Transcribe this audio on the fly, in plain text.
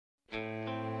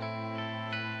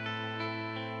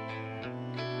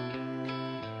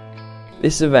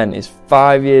This event is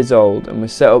 5 years old and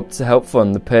was set up to help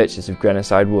fund the purchase of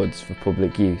Grenoside Woods for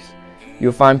public use.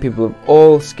 You'll find people of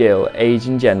all skill, age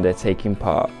and gender taking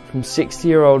part, from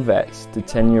 60-year-old vets to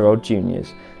 10-year-old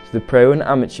juniors to the pro and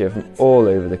amateur from all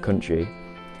over the country.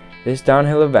 This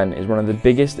downhill event is one of the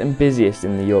biggest and busiest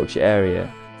in the Yorkshire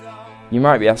area. You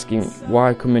might be asking,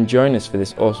 why come and join us for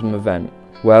this awesome event?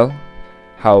 Well,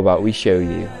 how about we show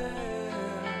you?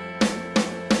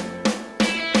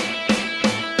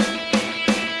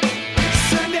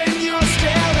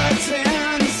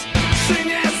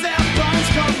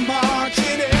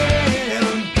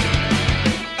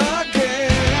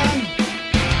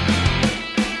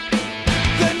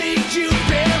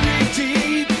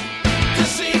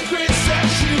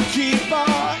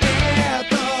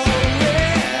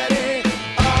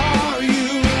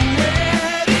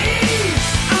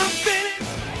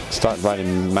 Started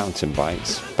riding mountain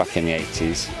bikes back in the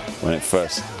 80s when it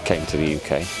first came to the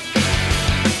UK.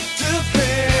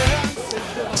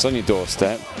 It's on your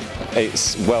doorstep,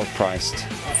 it's well priced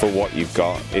for what you've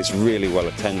got, it's really well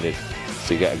attended,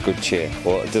 so you get a good cheer.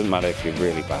 Or it doesn't matter if you're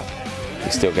really bad,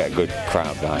 you still get a good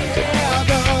crowd behind it.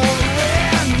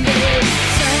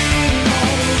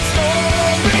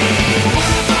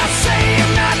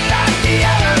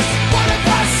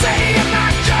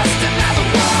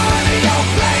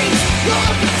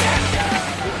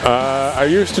 I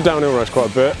used to downhill race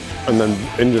quite a bit and then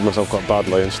injured myself quite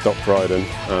badly and stopped riding.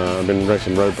 I've been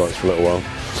racing road bikes for a little while,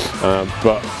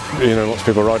 but you know, lots of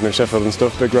people riding in Sheffield and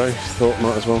stuff, big race, thought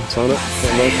might as well sign it.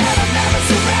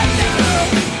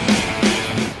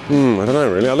 I don't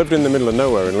know really, I lived in the middle of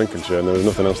nowhere in Lincolnshire and there was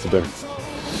nothing else to do.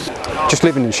 Just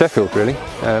living in Sheffield really.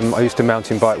 I used to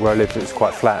mountain bike where I lived, it was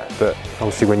quite flat, but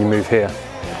obviously when you move here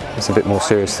it's a bit more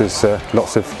serious, there's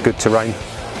lots of good terrain.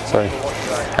 So,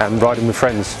 and riding with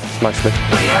friends mostly.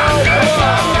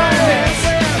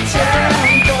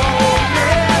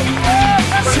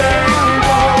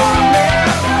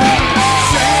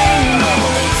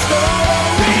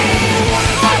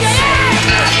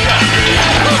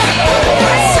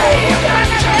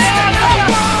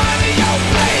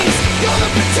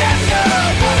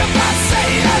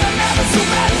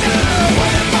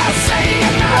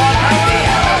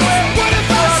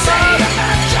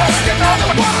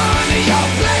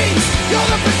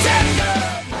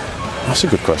 That's a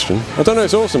good question. I don't know,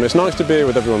 it's awesome. It's nice to be here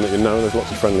with everyone that you know. There's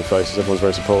lots of friendly faces, everyone's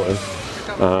very supportive.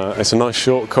 It's a nice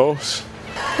short course.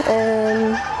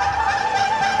 I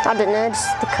don't know,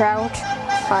 just the crowd.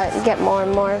 I get more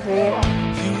and more every year.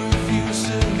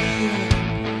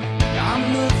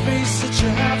 I'm the face that you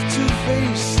have to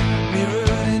face,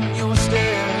 mirrored in your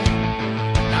stare.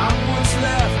 I'm what's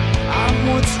left, I'm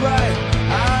what's right,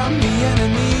 I'm the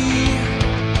enemy.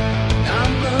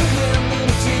 I'm the hand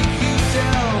that'll take you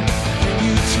down, bring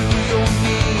you to your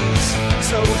knees.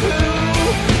 So who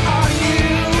are you?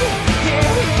 Yeah,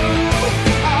 who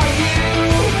are you?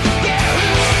 Yeah, who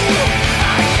are you?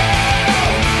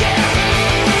 Yeah, who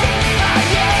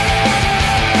are you?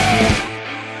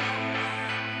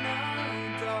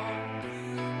 Don't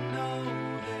you know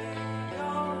that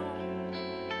you're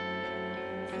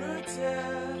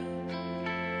pretend?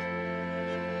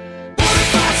 What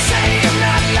if I say I'm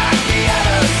not like the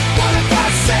others? What if I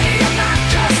say I'm not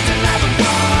just another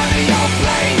one of your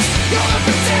plays? You're a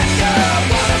pretender.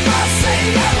 What if I say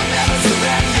I will never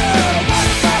surrender? What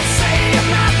if I say I'm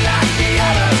not like the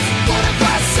others? What if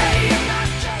I say I'm not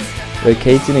just another?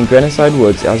 Located in Grenoside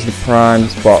Woods, it has the prime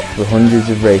spot for hundreds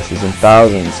of races and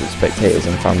thousands of spectators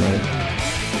and families.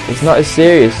 It's not as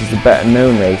serious as the better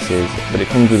known races, but it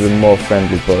comes with a more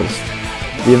friendly buzz.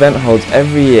 The event holds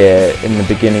every year in the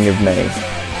beginning of May.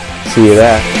 See you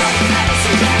there.